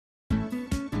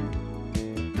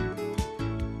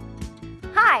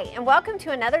Hi, and welcome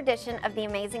to another edition of The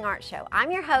Amazing Art Show.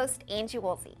 I'm your host, Angie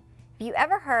Woolsey. Have you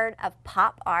ever heard of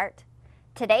pop art?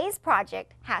 Today's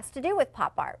project has to do with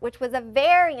pop art, which was a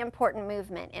very important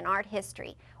movement in art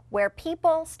history, where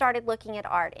people started looking at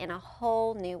art in a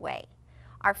whole new way.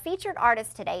 Our featured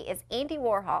artist today is Andy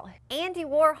Warhol. Andy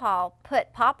Warhol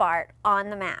put pop art on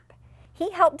the map.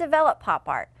 He helped develop pop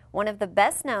art, one of the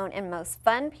best known and most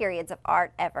fun periods of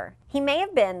art ever. He may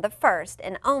have been the first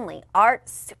and only art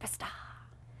superstar.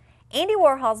 Andy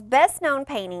Warhol's best known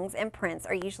paintings and prints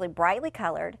are usually brightly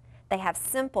colored. They have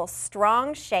simple,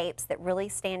 strong shapes that really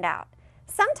stand out.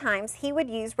 Sometimes he would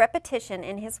use repetition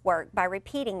in his work by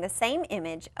repeating the same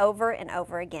image over and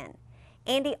over again.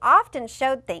 Andy often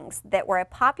showed things that were a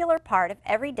popular part of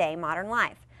everyday modern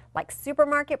life, like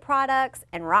supermarket products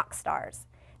and rock stars.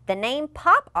 The name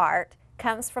pop art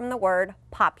comes from the word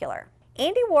popular.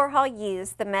 Andy Warhol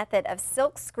used the method of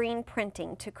silk screen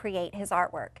printing to create his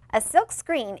artwork. A silk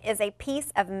screen is a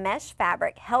piece of mesh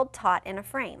fabric held taut in a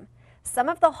frame. Some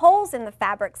of the holes in the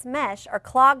fabric's mesh are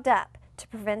clogged up to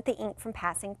prevent the ink from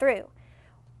passing through.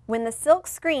 When the silk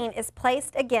screen is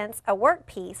placed against a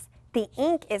workpiece, the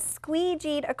ink is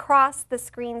squeegeed across the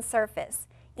screen surface.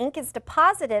 Ink is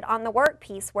deposited on the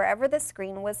workpiece wherever the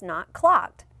screen was not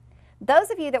clogged. Those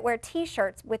of you that wear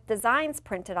t-shirts with designs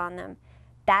printed on them,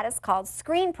 that is called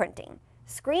screen printing.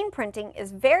 Screen printing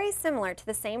is very similar to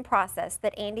the same process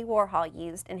that Andy Warhol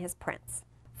used in his prints.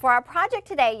 For our project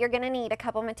today, you're going to need a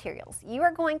couple materials. You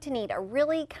are going to need a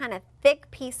really kind of thick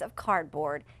piece of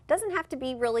cardboard. It doesn't have to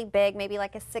be really big, maybe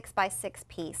like a 6x6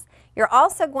 piece. You're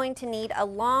also going to need a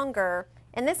longer,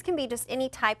 and this can be just any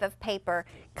type of paper,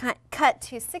 cut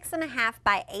to 6.5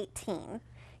 by 18.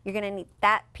 You're going to need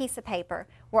that piece of paper.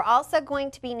 We're also going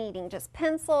to be needing just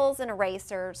pencils and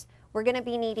erasers. We're going to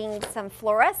be needing some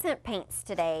fluorescent paints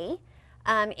today.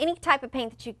 Any type of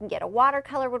paint that you can get. A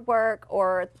watercolor would work,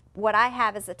 or what I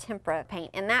have is a tempera paint,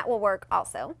 and that will work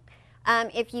also.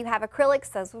 If you have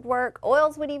acrylics, those would work.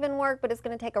 Oils would even work, but it's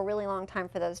going to take a really long time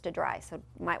for those to dry, so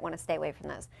you might want to stay away from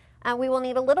those. We will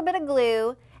need a little bit of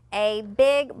glue. A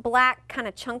big black kind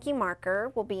of chunky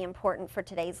marker will be important for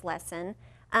today's lesson.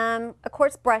 Of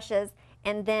course, brushes,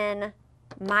 and then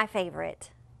my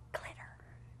favorite, glitter.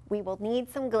 We will need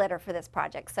some glitter for this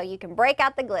project, so you can break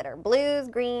out the glitter. Blues,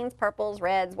 greens, purples,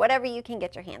 reds, whatever you can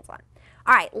get your hands on.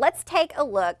 All right, let's take a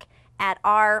look at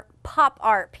our pop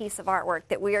art piece of artwork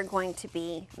that we are going to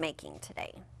be making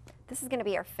today. This is going to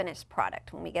be our finished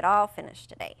product when we get all finished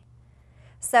today.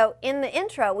 So in the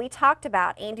intro, we talked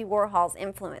about Andy Warhol's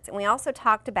influence, and we also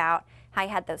talked about how he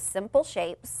had those simple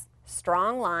shapes,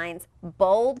 strong lines,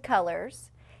 bold colors,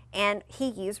 and he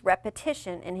used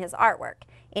repetition in his artwork.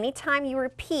 Anytime you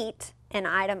repeat an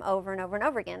item over and over and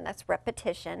over again, that's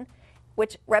repetition,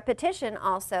 which repetition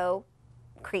also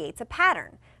creates a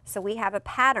pattern. So we have a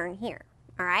pattern here,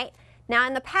 all right? Now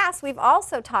in the past, we've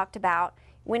also talked about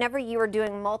whenever you are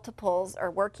doing multiples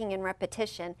or working in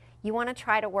repetition, you want to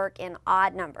try to work in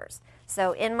odd numbers.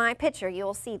 So in my picture,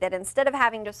 you'll see that instead of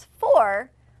having just 4,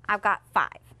 I've got 5,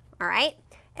 all right?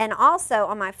 And also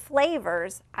on my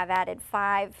flavors, I've added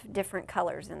 5 different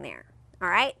colors in there, all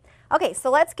right? Okay, so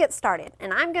let's get started.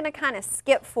 And I'm going to kind of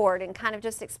skip forward and kind of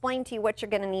just explain to you what you're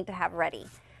going to need to have ready.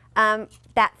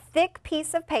 That thick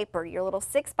piece of paper, your little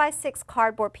 6x6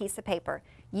 cardboard piece of paper,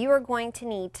 you are going to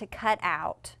need to cut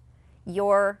out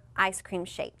your ice cream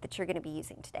shape that you're going to be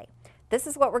using today. This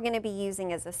is what we're going to be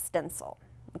using as a stencil,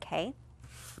 okay?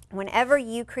 Whenever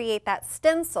you create that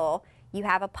stencil, you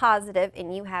have a positive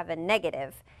and you have a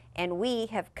negative, and we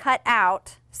have cut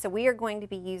out, so we are going to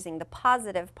be using the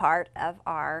positive part of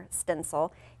our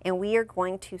stencil, and we are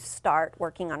going to start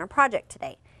working on our project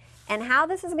today. And how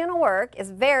this is going to work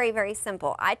is very, very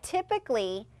simple. I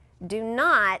typically do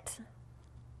not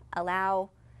allow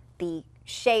the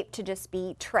shape to just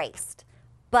be traced,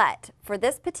 but for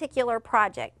this particular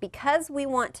project, because we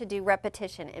want to do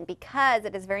repetition and because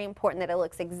it is very important that it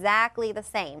looks exactly the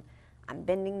same, I'm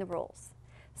bending the rules.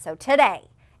 So today,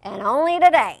 and only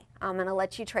today, I'm going to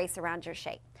let you trace around your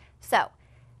shape. So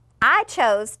I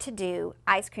chose to do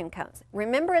ice cream cones.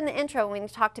 Remember in the intro when we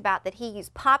talked about that he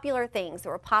used popular things that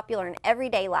were popular in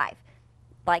everyday life,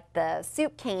 like the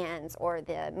soup cans or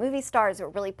the movie stars that were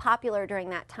really popular during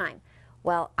that time.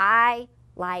 Well, I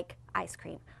like ice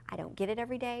cream. I don't get it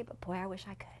every day, but boy, I wish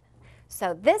I could.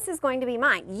 So this is going to be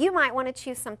mine. You might want to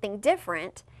choose something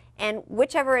different, and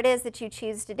whichever it is that you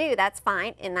choose to do, that's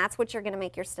fine, and that's what you're going to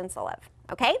make your stencil of,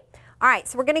 okay? All right,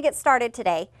 so we're going to get started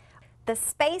today. The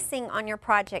spacing on your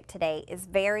project today is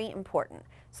very important,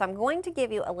 so I'm going to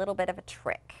give you a little bit of a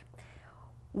trick.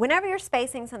 Whenever you're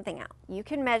spacing something out, you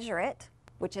can measure it,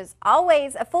 which is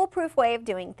always a foolproof way of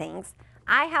doing things.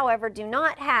 I, however, do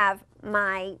not have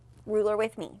my ruler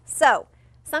with me. So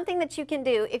something that you can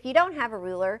do if you don't have a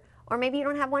ruler, or maybe you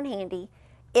don't have one handy,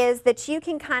 is that you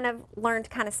can kind of learn to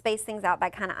kind of space things out by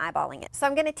kind of eyeballing it. So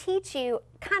I'm going to teach you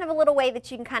kind of a little way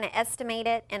that you can kind of estimate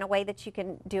it and a way that you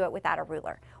can do it without a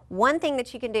ruler. One thing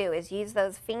that you can do is use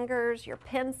those fingers, your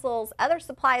pencils, other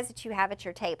supplies that you have at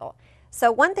your table.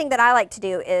 So one thing that I like to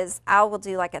do is I will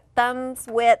do like a thumb's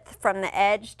width from the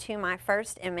edge to my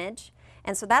first image.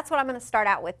 And so that's what I'm going to start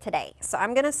out with today. So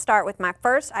I'm going to start with my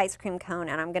first ice cream cone,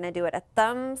 and I'm going to do it a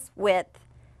thumb's width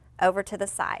over to the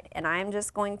side. And I'm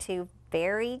just going to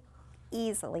very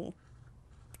easily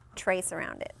trace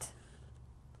around it.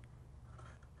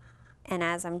 And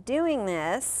as I'm doing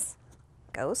this,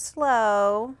 go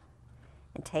slow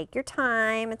and take your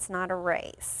time. It's not a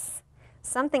race.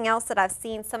 Something else that I've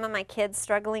seen some of my kids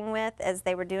struggling with as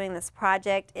they were doing this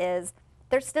project is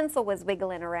their stencil was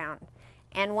wiggling around.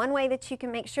 And one way that you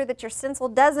can make sure that your stencil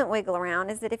doesn't wiggle around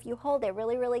is that if you hold it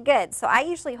really, really good. So I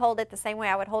usually hold it the same way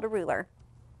I would hold a ruler,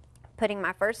 putting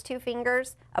my first two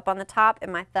fingers up on the top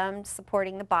and my thumb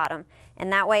supporting the bottom.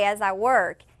 And that way as I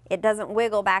work, it doesn't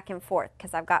wiggle back and forth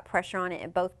because I've got pressure on it in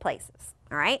both places.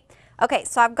 All right? Okay,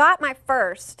 so I've got my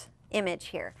first image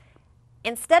here.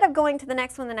 Instead of going to the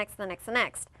next one, the next, the next, the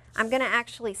next, I'm going to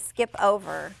actually skip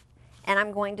over and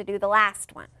I'm going to do the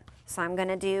last one. So I'm going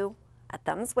to do a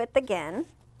thumb's width again.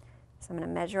 So I'm going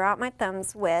to measure out my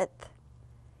thumb's width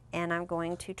and I'm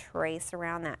going to trace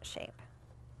around that shape.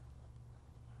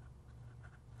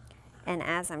 And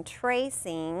as I'm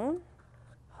tracing,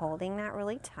 holding that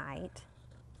really tight,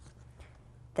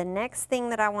 the next thing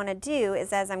that I want to do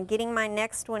is as I'm getting my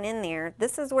next one in there,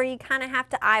 this is where you kind of have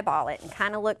to eyeball it and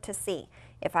kind of look to see.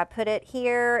 If I put it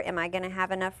here, am I going to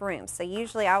have enough room? So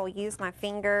usually I will use my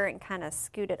finger and kind of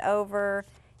scoot it over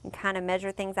and kind of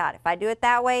measure things out. If I do it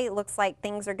that way, it looks like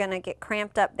things are going to get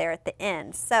cramped up there at the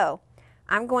end. So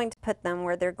I'm going to put them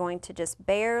where they're going to just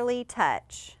barely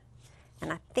touch.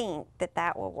 And I think that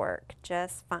that will work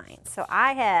just fine. So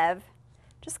I have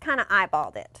just kind of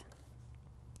eyeballed it.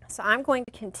 So I'm going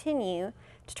to continue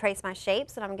to trace my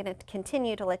shapes, and I'm going to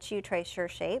continue to let you trace your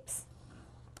shapes.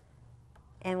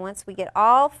 And once we get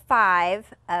all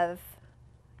 5 of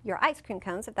your ice cream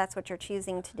cones, if that's what you're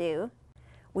choosing to do,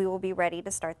 we will be ready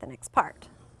to start the next part.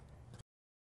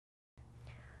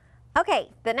 Okay,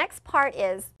 the next part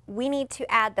is we need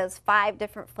to add those 5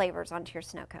 different flavors onto your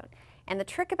snow cone. And the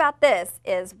trick about this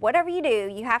is whatever you do,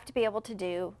 you have to be able to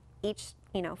do each,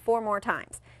 4 more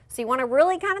times. So you want to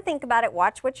really kind of think about it,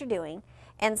 watch what you're doing.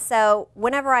 And so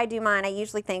whenever I do mine, I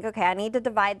usually think, okay, I need to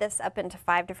divide this up into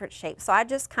 5 different shapes. So I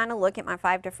just kind of look at my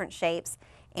 5 different shapes,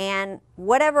 and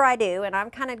whatever I do, and I'm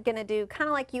kind of going to do kind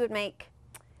of like you would make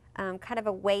kind of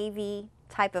a wavy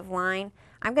type of line.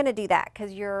 I'm going to do that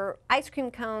because your ice cream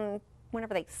cone,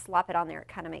 whenever they slop it on there, it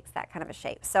kind of makes that kind of a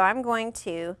shape. So I'm going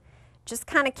to just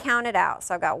kind of count it out.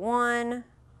 So I've got 1,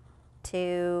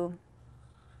 2,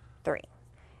 3.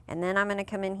 And then I'm going to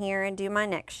come in here and do my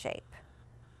next shape.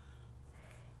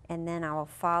 And then I will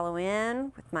follow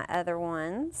in with my other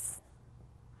ones.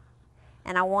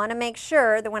 And I want to make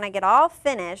sure that when I get all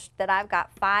finished that I've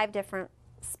got 5 different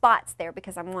spots there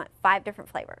because I want 5 different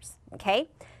flavors, okay?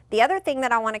 The other thing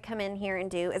that I want to come in here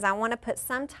and do is I want to put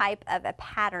some type of a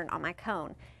pattern on my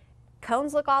cone.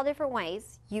 Cones look all different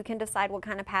ways. You can decide what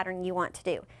kind of pattern you want to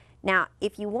do. Now,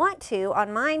 if you want to,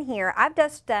 on mine here, I've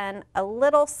just done a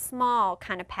little small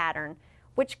kind of pattern,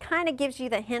 which kind of gives you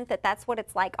the hint that that's what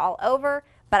it's like all over,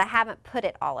 but I haven't put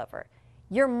it all over.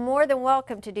 You're more than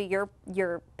welcome to do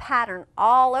your pattern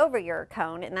all over your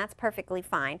cone, and that's perfectly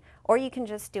fine. Or you can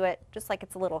just do it just like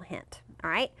it's a little hint, all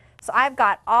right? So I've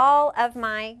got all of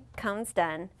my cones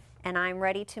done, and I'm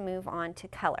ready to move on to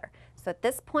color. So at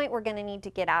this point, we're going to need to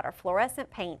get out our fluorescent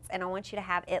paints, and I want you to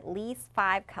have at least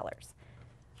 5 colors.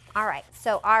 All right,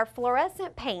 so our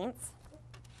fluorescent paints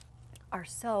are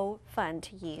so fun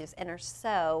to use and are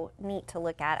so neat to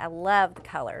look at. I love the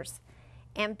colors.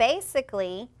 And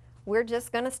basically, we're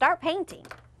just going to start painting.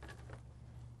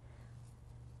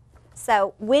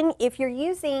 So if you're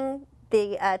using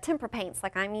the tempera paints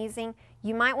like I'm using,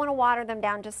 you might want to water them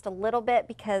down just a little bit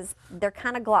because they're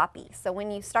kind of gloppy. So when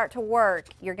you start to work,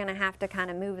 you're going to have to kind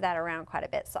of move that around quite a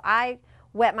bit. So I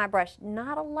wet my brush,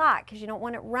 not a lot because you don't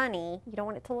want it runny. You don't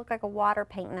want it to look like a water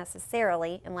paint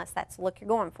necessarily unless that's the look you're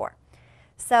going for.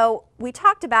 So we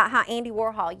talked about how Andy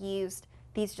Warhol used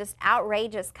these just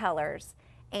outrageous colors,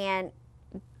 and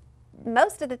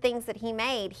most of the things that he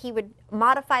made, he would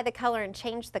modify the color and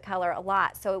change the color a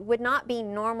lot. So it would not be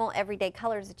normal everyday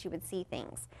colors that you would see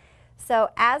things. So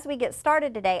as we get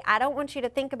started today, I don't want you to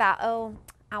think about, oh,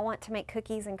 I want to make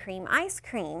cookies and cream ice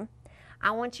cream.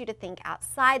 I want you to think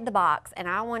outside the box, and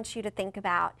I want you to think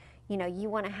about, you know, you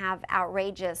want to have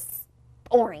outrageous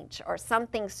orange or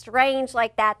something strange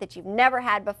like that that you've never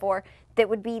had before that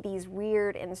would be these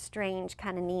weird and strange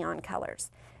kind of neon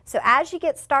colors. So as you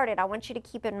get started, I want you to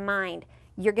keep in mind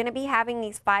you're going to be having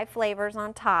these 5 flavors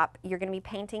on top. You're going to be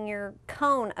painting your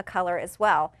cone a color as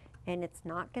well, and it's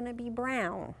not going to be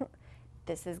brown.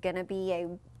 This is going to be a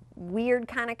weird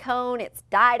kind of cone. It's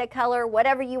dyed a color,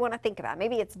 whatever you want to think about.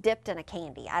 Maybe it's dipped in a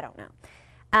candy, I don't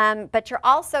know. But you're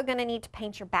also going to need to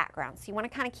paint your background. So you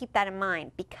want to kind of keep that in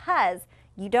mind, because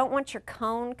you don't want your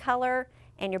cone color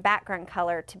and your background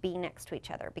color to be next to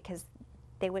each other, because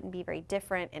they wouldn't be very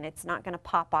different and it's not going to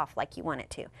pop off like you want it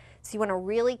to. So you want to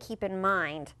really keep in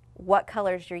mind what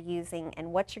colors you're using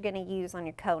and what you're going to use on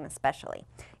your cone especially.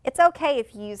 It's okay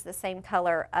if you use the same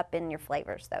color up in your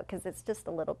flavors though, because it's just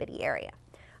a little bitty area.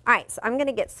 All right, so I'm going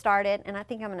to get started, and I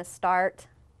think I'm going to start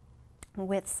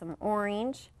with some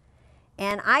orange.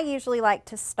 And I usually like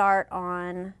to start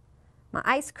on my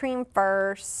ice cream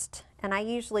first, and I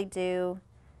usually do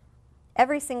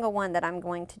every single one that I'm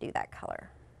going to do that color.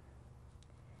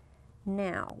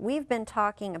 Now, we've been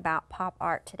talking about pop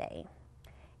art today,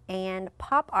 and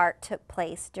pop art took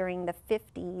place during the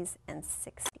 50s and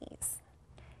 60s.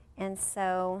 And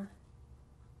so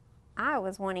I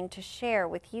was wanting to share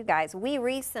with you guys, we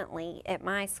recently, at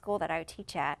my school that I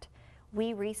teach at,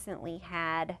 we recently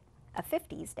had a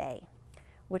 50s day,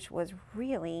 which was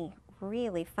really,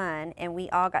 really fun, and we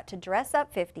all got to dress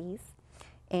up 50s,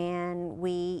 and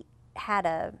we had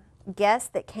a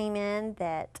guest that came in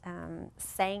that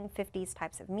sang 50s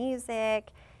types of music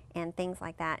and things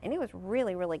like that, and it was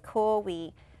really, really cool.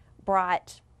 They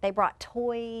brought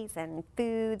toys and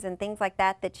foods and things like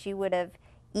that that you would have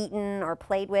eaten or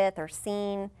played with or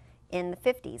seen in the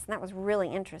 50s, and that was really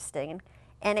interesting.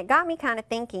 And it got me kind of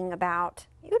thinking about,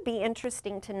 it would be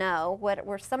interesting to know what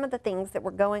were some of the things that were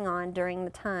going on during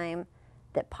the time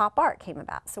that pop art came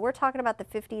about. So we're talking about the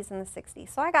 50s and the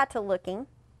 60s. So I got to looking,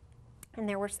 and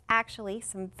there were actually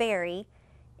some very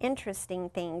interesting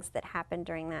things that happened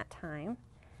during that time.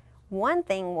 One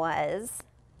thing was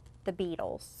the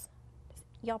Beatles.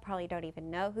 Y'all probably don't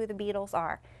even know who the Beatles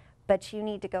are, but you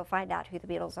need to go find out who the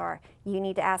Beatles are. You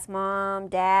need to ask Mom,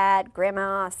 Dad,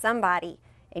 Grandma, somebody,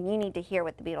 and you need to hear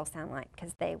what the Beatles sound like,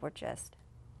 because they were just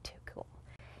too cool.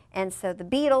 And so the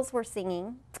Beatles were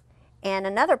singing, and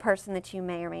another person that you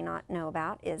may or may not know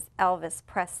about is Elvis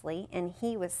Presley, and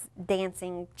he was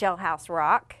dancing Jailhouse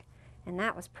Rock, and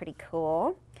that was pretty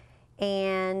cool.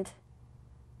 And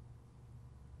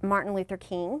Martin Luther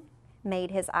King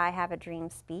made his I Have a Dream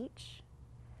speech.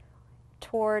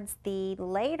 Towards the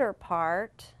later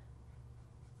part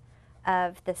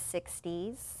of the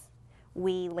 60s,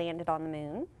 we landed on the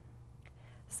moon.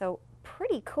 So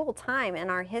pretty cool time in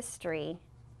our history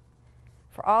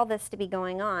for all this to be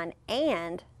going on.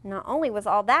 And not only was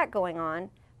all that going on,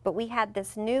 but we had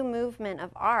this new movement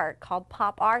of art called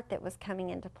pop art that was coming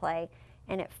into play.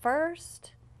 And at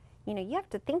first, you know, you have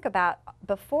to think about,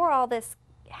 before all this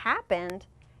happened,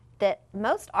 that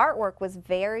most artwork was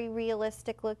very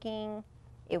realistic looking.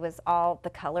 It was all the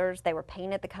colors, they were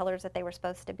painted the colors that they were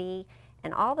supposed to be.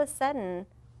 And all of a sudden,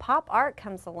 pop art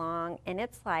comes along, and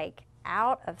it's like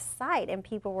out of sight, and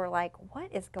people were like,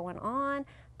 what is going on?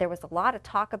 There was a lot of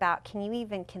talk about, can you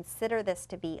even consider this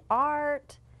to be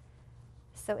art?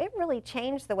 So it really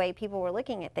changed the way people were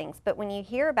looking at things. But when you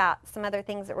hear about some other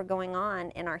things that were going on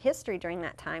in our history during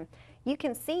that time, you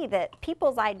can see that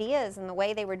people's ideas and the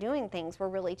way they were doing things were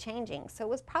really changing. So it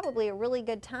was probably a really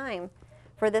good time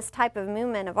for this type of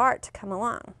movement of art to come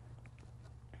along.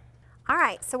 All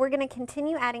right, so we're going to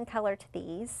continue adding color to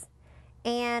these.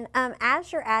 And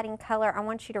as you're adding color, I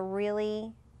want you to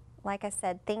really, like I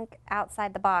said, think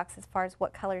outside the box as far as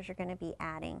what colors you're going to be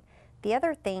adding. The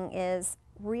other thing is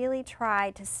really try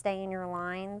to stay in your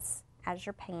lines as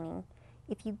you're painting.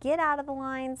 If you get out of the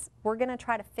lines, we're going to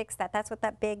try to fix that. That's what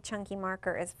that big chunky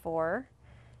marker is for.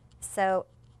 So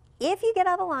if you get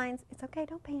out of the lines, it's okay,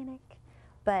 don't panic.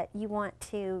 But you want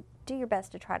to do your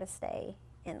best to try to stay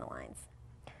in the lines.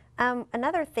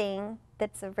 Another thing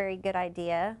that's a very good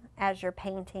idea as you're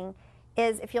painting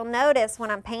is, if you'll notice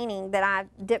when I'm painting, that I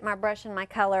dip my brush in my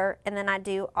color, and then I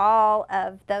do all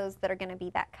of those that are going to be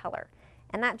that color.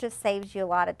 And that just saves you a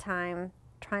lot of time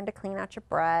trying to clean out your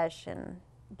brush and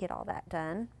get all that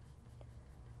done.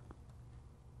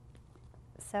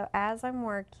 So as I'm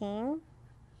working,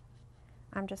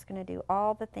 I'm just going to do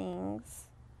all the things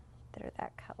that are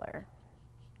that color.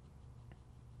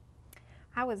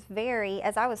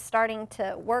 As I was starting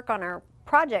to work on our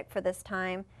project for this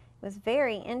time, it was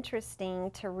very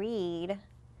interesting to read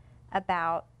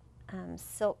about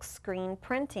silk screen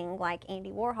printing like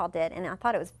Andy Warhol did, and I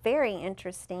thought it was very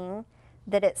interesting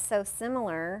that it's so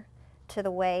similar to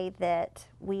the way that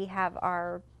we have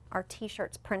our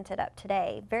t-shirts printed up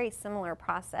today. Very similar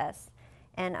process,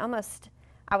 and almost,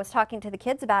 I was talking to the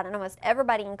kids about it, and almost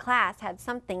everybody in class had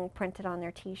something printed on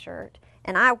their t-shirt,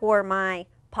 and I wore my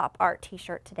Pop Art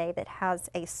t-shirt today that has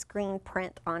a screen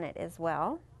print on it as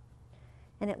well,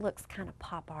 and it looks kind of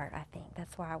pop art, I think.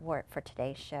 That's why I wore it for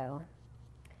today's show.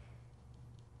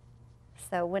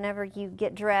 So whenever you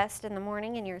get dressed in the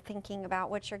morning and you're thinking about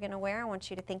what you're going to wear, I want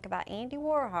you to think about Andy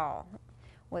Warhol.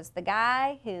 Was the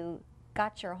guy who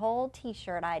got your whole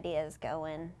t-shirt ideas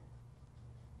going.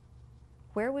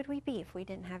 Where would we be if we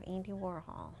didn't have Andy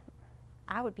Warhol?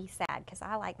 I would be sad because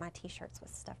I like my t-shirts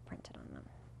with stuff printed on them.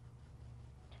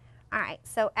 All right,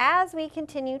 so as we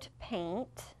continue to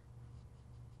paint,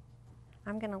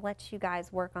 I'm going to let you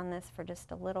guys work on this for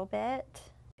just a little bit,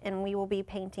 and we will be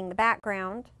painting the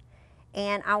background.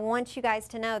 And I want you guys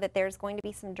to know that there's going to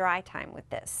be some dry time with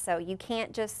this. So you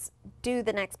can't just do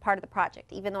the next part of the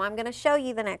project. Even though I'm going to show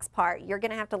you the next part, you're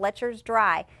going to have to let yours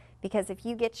dry, because if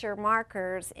you get your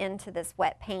markers into this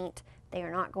wet paint, they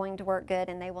are not going to work good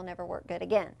and they will never work good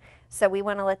again. So we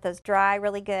want to let those dry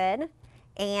really good,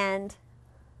 and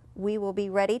we will be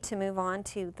ready to move on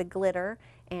to the glitter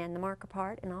and the marker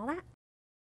part and all that.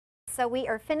 So we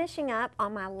are finishing up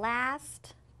on my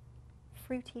last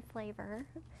fruity flavor.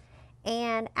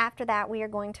 And after that, we are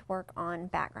going to work on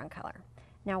background color.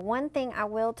 Now, one thing I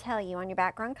will tell you on your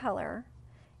background color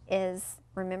is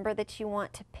remember that you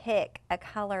want to pick a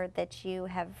color that you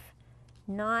have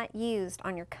not used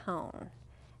on your cone.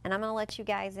 And I'm going to let you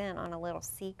guys in on a little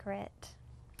secret.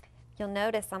 You'll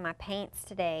notice on my paints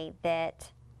today that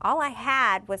all I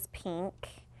had was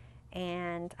pink,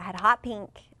 and I had hot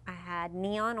pink, I had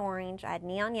neon orange, I had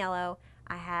neon yellow,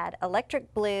 I had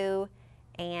electric blue,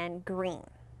 and green.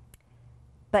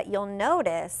 But you'll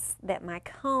notice that my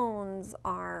cones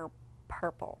are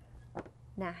purple.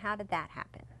 Now, how did that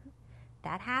happen?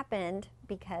 That happened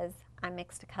because I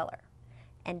mixed a color.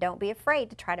 And don't be afraid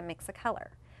to try to mix a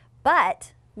color.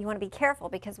 But you want to be careful,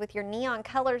 because with your neon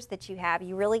colors that you have,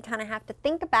 you really kind of have to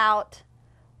think about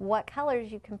what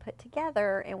colors you can put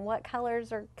together and what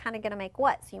colors are kind of going to make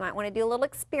what. So you might want to do a little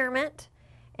experiment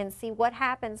and see what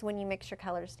happens when you mix your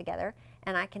colors together.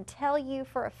 And I can tell you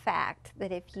for a fact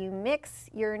that if you mix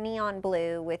your neon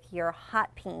blue with your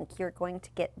hot pink, you're going to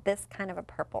get this kind of a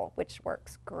purple, which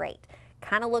works great.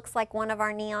 Kind of looks like one of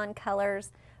our neon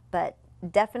colors, but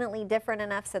definitely different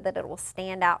enough so that it will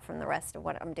stand out from the rest of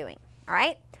what I'm doing. All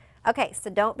right? Okay, so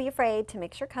don't be afraid to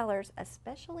mix your colors,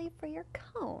 especially for your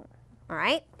cone. All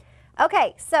right?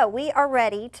 Okay, so we are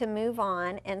ready to move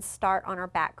on and start on our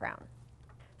background.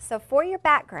 So for your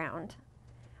background,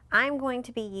 I'm going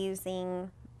to be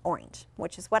using orange,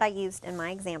 which is what I used in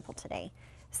my example today.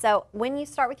 So when you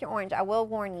start with your orange, I will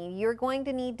warn you, you're going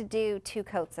to need to do 2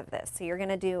 coats of this. So you're going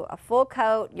to do a full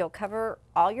coat, you'll cover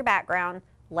all your background,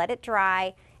 let it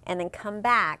dry, and then come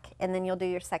back, and then you'll do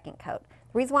your second coat.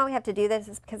 The reason why we have to do this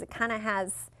is because it kind of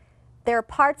has, there are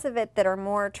parts of it that are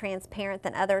more transparent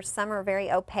than others. Some are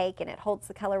very opaque and it holds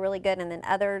the color really good, and then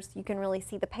others you can really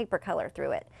see the paper color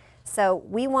through it. So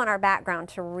we want our background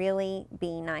to really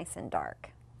be nice and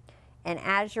dark. And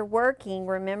as you're working,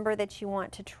 remember that you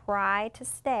want to try to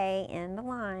stay in the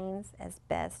lines as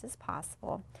best as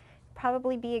possible.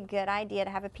 Probably be a good idea to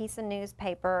have a piece of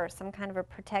newspaper or some kind of a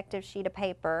protective sheet of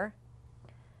paper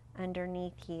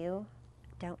underneath you.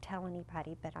 Don't tell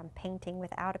anybody, but I'm painting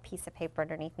without a piece of paper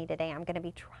underneath me today. I'm going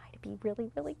to try to be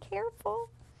really, really careful.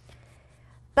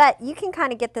 But you can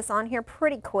kind of get this on here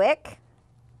pretty quick.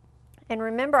 And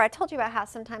remember, I told you about how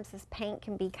sometimes this paint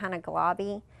can be kind of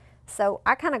globby. So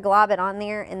I kind of glob it on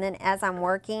there, and then as I'm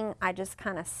working, I just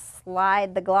kind of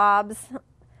slide the globs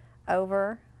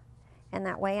over. And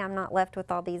that way I'm not left with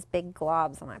all these big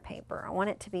globs on my paper. I want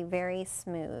it to be very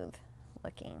smooth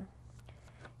looking.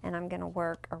 And I'm going to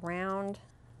work around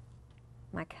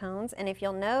my cones. And if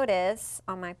you'll notice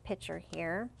on my picture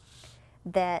here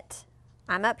that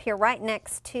I'm up here right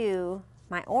next to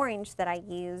my orange that I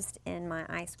used in my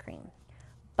ice cream.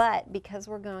 But because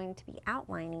we're going to be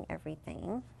outlining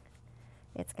everything,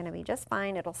 it's going to be just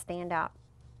fine. It'll stand out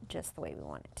just the way we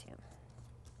want it to.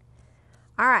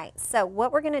 All right, so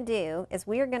what we're going to do is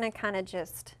we are going to kind of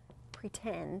just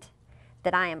pretend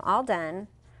that I am all done.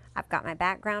 I've got my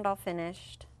background all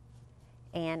finished,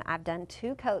 and I've done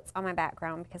 2 coats on my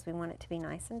background because we want it to be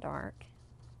nice and dark.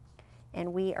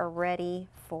 And we are ready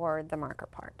for the marker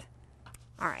part.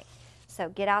 All right, so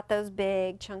get out those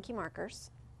big chunky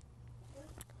markers.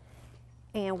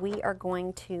 And we are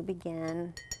going to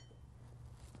begin,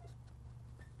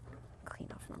 clean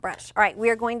off my different brush. All right, we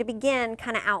are going to begin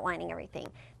kind of outlining everything.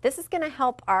 This is going to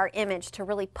help our image to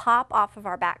really pop off of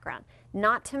our background.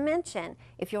 Not to mention,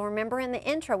 if you'll remember in the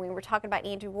intro, when we were talking about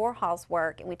Andrew Warhol's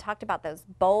work, and we talked about those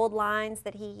bold lines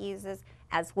that he uses,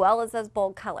 as well as those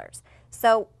bold colors.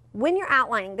 So when you're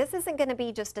outlining, this isn't going to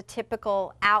be just a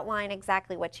typical outline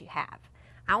exactly what you have.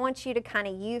 I want you to kind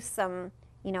of use some,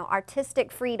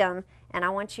 artistic freedom, and I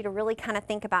want you to really kind of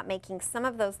think about making some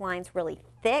of those lines really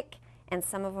thick and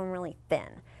some of them really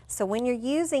thin. So when you're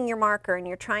using your marker and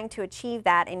you're trying to achieve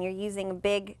that and you're using a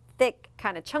big, thick,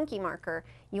 kind of chunky marker,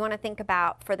 you want to think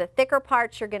about, for the thicker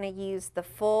parts, you're going to use the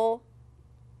full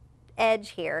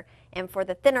edge here, and for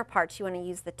the thinner parts, you want to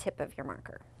use the tip of your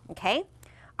marker, okay?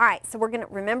 All right, so we're going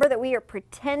to remember that we are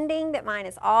pretending that mine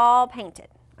is all painted,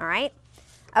 all right?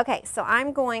 Okay, so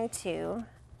I'm going to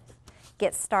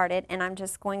get started, and I'm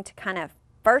just going to kind of,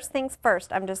 first things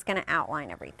first, I'm just going to outline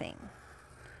everything.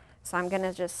 So I'm going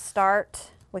to just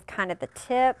start with kind of the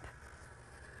tip,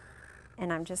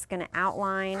 and I'm just going to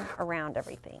outline around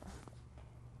everything.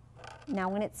 Now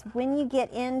when you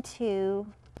get into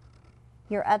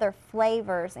your other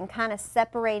flavors and kind of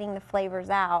separating the flavors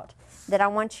out, that I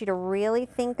want you to really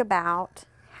think about,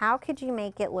 how could you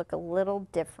make it look a little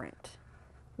different?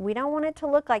 We don't want it to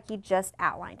look like you just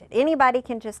outlined it. Anybody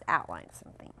can just outline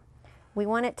something. We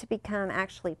want it to become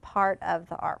actually part of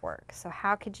the artwork. So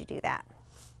how could you do that?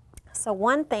 So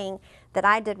one thing that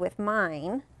I did with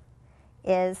mine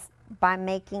is by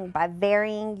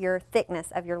varying your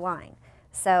thickness of your line.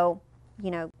 So,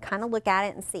 kind of look at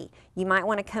it and see. You might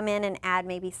want to come in and add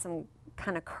maybe some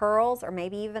kind of curls, or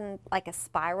maybe even like a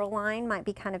spiral line might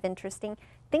be kind of interesting.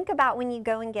 Think about when you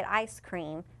go and get ice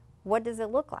cream, what does it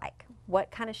look like?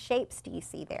 What kind of shapes do you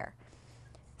see there?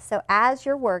 So as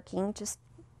you're working, just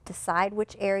decide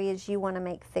which areas you want to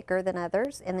make thicker than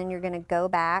others, and then you're going to go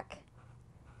back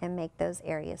and make those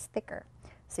areas thicker.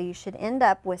 So you should end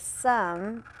up with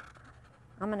some,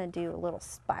 I'm going to do a little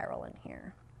spiral in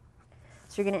here.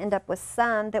 So you're going to end up with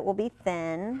some that will be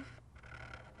thin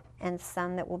and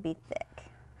some that will be thick.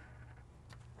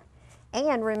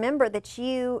 And remember that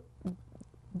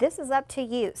this is up to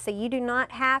you, so you do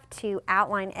not have to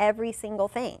outline every single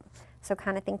thing. So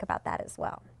kind of think about that as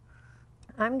well.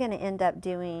 I'm going to end up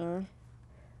doing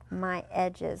my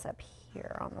edges up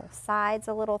here on the sides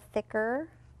a little thicker.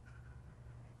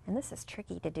 And this is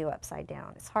tricky to do upside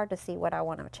down. It's hard to see what I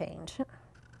want to change.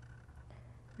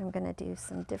 I'm going to do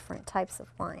some different types of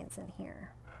lines in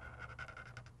here.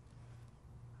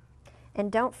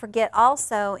 And don't forget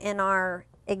also, in our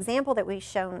example that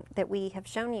we have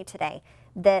shown you today,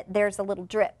 that there's a little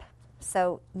drip.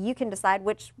 So you can decide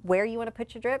where you want to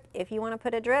put your drip. If you want to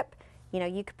put a drip,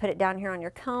 you could put it down here on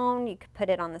your cone, you could put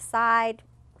it on the side.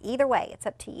 Either way, it's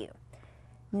up to you.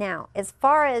 Now, as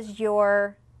far as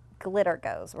your glitter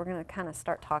goes, we're going to kind of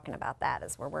start talking about that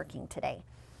as we're working today.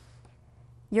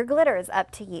 Your glitter is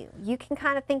up to you. You can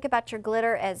kind of think about your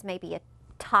glitter as maybe a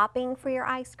topping for your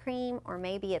ice cream, or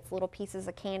maybe it's little pieces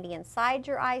of candy inside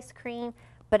your ice cream,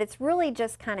 but it's really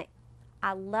just kind of,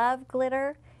 I love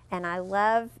glitter, and I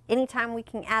love anytime we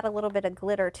can add a little bit of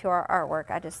glitter to our artwork.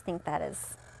 I just think that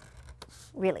is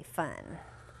really fun.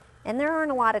 And there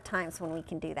aren't a lot of times when we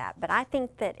can do that, but I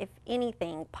think that if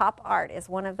anything, pop art is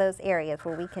one of those areas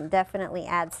where we can definitely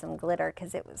add some glitter,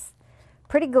 because it was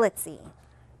pretty glitzy.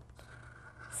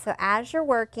 So as you're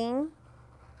working,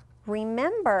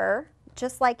 remember,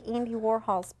 just like Andy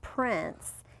Warhol's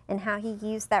prints and how he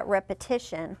used that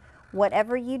repetition,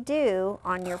 whatever you do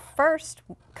on your first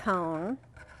cone,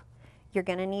 you're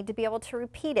going to need to be able to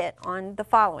repeat it on the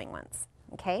following ones,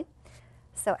 okay?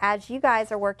 So as you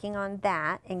guys are working on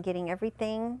that and getting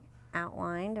everything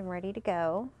outlined and ready to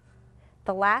go,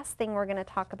 the last thing we're going to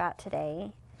talk about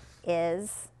today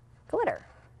is glitter.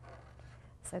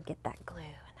 So get that glue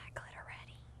and that glitter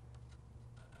ready.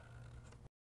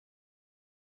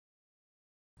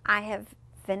 I have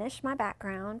finished my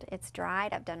background. It's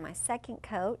dried. I've done my second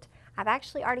coat. I've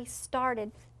actually already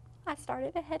started. I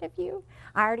started ahead of you.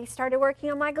 I already started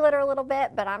working on my glitter a little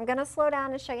bit, but I'm going to slow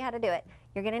down and show you how to do it.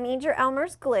 You're going to need your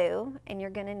Elmer's glue, and you're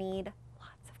going to need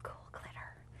lots of cool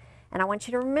glitter. And I want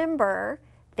you to remember,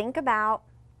 think about,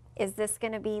 is this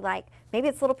going to be like, maybe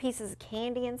it's little pieces of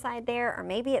candy inside there, or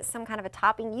maybe it's some kind of a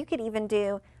topping. You could even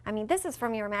do, I mean, this is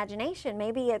from your imagination.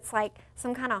 Maybe it's like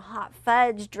some kind of hot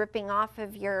fudge dripping off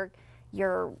of your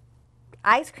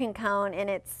ice cream cone, and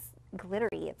it's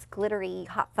glittery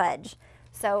hot fudge.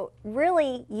 So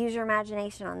really use your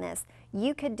imagination on this.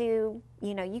 You could do,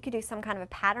 you could do some kind of a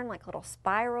pattern, like little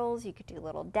spirals, you could do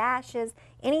little dashes,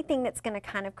 anything that's going to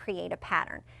kind of create a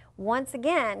pattern. Once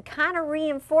again, kind of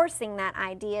reinforcing that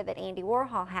idea that Andy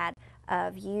Warhol had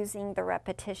of using the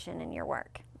repetition in your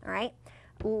work, all right?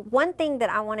 One thing that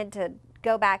I wanted to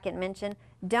go back and mention,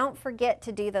 don't forget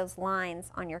to do those lines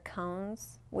on your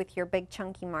cones with your big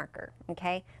chunky marker,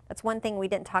 okay? That's one thing we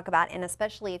didn't talk about, and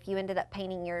especially if you ended up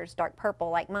painting yours dark purple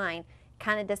like mine, it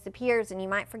kind of disappears and you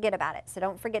might forget about it. So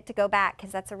don't forget to go back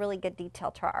because that's a really good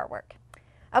detail to our artwork.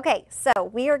 Okay, so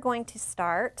we are going to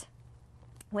start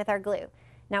with our glue.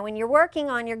 Now when you're working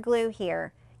on your glue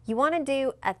here, you want to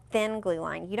do a thin glue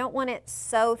line. You don't want it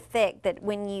so thick that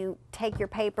when you take your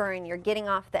paper and you're getting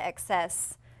off the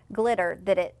excess glitter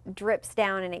that it drips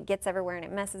down and it gets everywhere and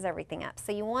it messes everything up.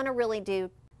 So you want to really do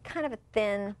kind of a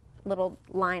thin little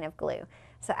line of glue.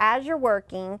 So as you're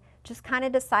working, just kind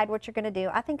of decide what you're going to do.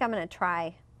 I think I'm going to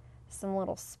try some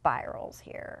little spirals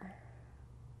here.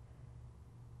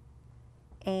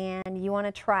 And you want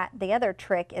to try, the other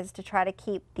trick is to try to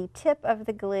keep the tip of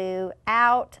the glue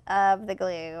out of the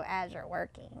glue as you're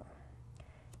working.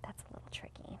 That's a little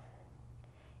tricky.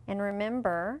 And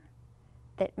remember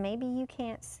that maybe you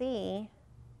can't see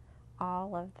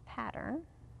all of the pattern,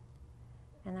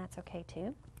 and that's okay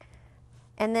too.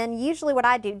 And then usually what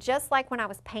I do, just like when I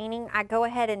was painting, I go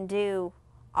ahead and do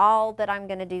all that I'm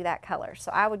going to do that color.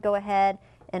 So I would go ahead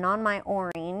and on my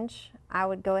orange, I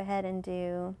would go ahead and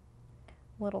do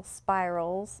little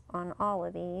spirals on all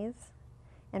of these.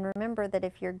 And remember that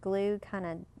if your glue kind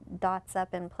of dots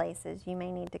up in places, you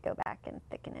may need to go back and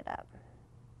thicken it up.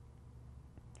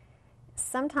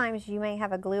 Sometimes you may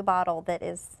have a glue bottle that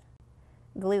is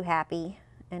glue happy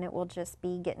and it will just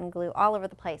be getting glue all over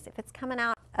the place. If it's coming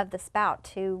out of the spout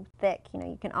too thick, you know,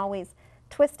 you can always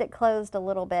twist it closed a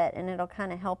little bit and it'll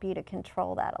kind of help you to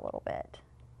control that a little bit.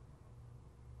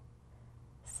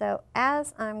 So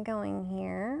as I'm going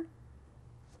here,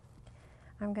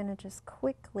 I'm going to just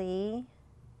quickly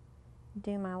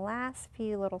do my last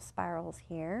few little spirals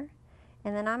here,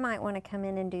 and then I might want to come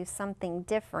in and do something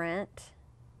different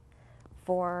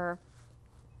for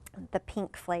the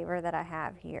pink flavor that I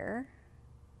have here.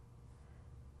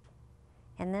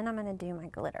 And then I'm going to do my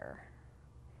glitter.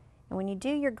 And when you do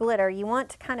your glitter, you want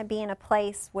to kind of be in a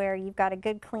place where you've got a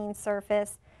good clean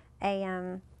surface.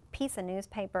 A piece of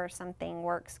newspaper or something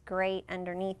works great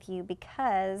underneath you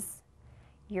because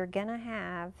you're gonna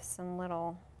have some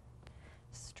little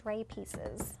stray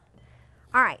pieces.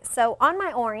 All right, so on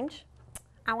my orange,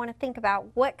 I want to think about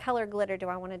what color glitter do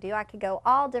I want to do. I could go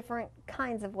all different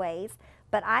kinds of ways,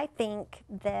 but I think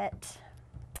I'm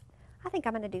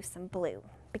going to do some blue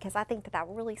because I think that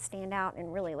will really stand out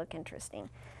and really look interesting.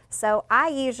 So I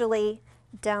usually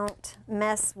don't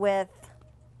mess with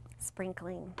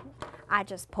sprinkling. I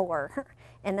just pour,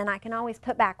 and then I can always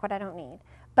put back what I don't need.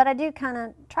 But I do kind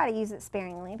of try to use it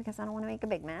sparingly because I don't want to make a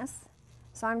big mess.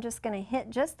 So I'm just going to hit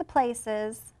just the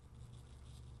places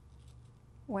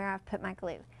where I've put my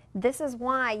glue. This is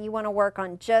why you want to work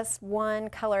on just one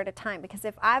color at a time, because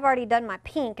if I've already done my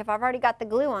pink, if I've already got the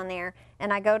glue on there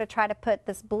and I go to try to put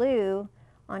this blue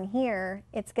on here,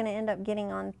 it's going to end up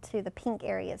getting onto the pink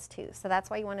areas too. So that's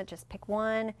why you want to just pick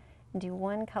one and do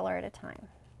one color at a time.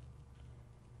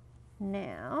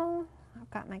 Now I've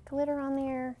got my glitter on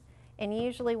there. And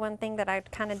usually one thing that I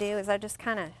kind of do is I just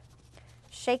kind of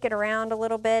shake it around a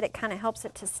little bit. It kind of helps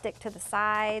it to stick to the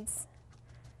sides.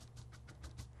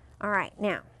 All right,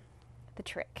 now the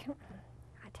trick.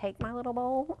 I take my little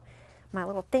bowl, my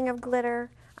little thing of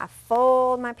glitter, I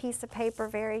fold my piece of paper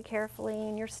very carefully,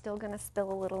 and you're still going to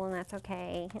spill a little, and that's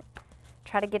okay.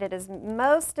 Try to get it as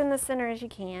most in the center as you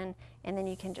can, and then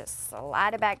you can just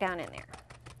slide it back down in there.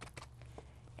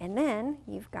 And then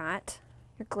you've got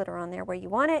your glitter on there where you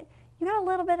want it. You got a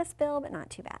little bit of spill, but not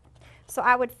too bad. So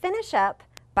I would finish up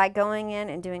by going in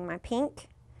and doing my pink,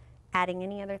 adding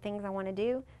any other things I want to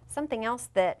do. Something else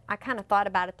that I kind of thought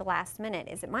about at the last minute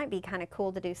is it might be kind of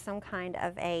cool to do some kind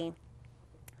of a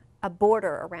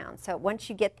border around. So once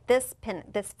you get this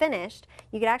finished,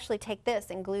 you could actually take this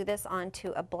and glue this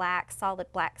onto a black,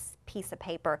 solid black piece of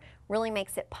paper. Really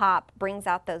makes it pop, brings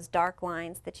out those dark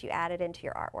lines that you added into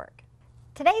your artwork.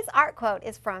 Today's art quote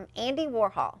is from Andy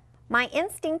Warhol. My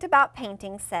instinct about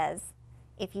painting says,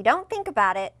 if you don't think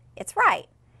about it, it's right.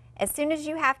 As soon as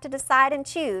you have to decide and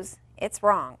choose, it's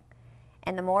wrong.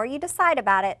 And the more you decide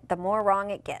about it, the more wrong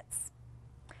it gets.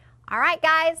 All right,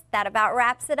 guys, that about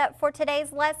wraps it up for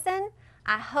today's lesson.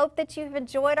 I hope that you've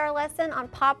enjoyed our lesson on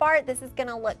pop art. This is going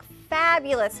to look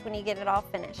fabulous when you get it all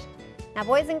finished. Now,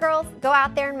 boys and girls, go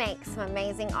out there and make some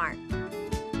amazing art.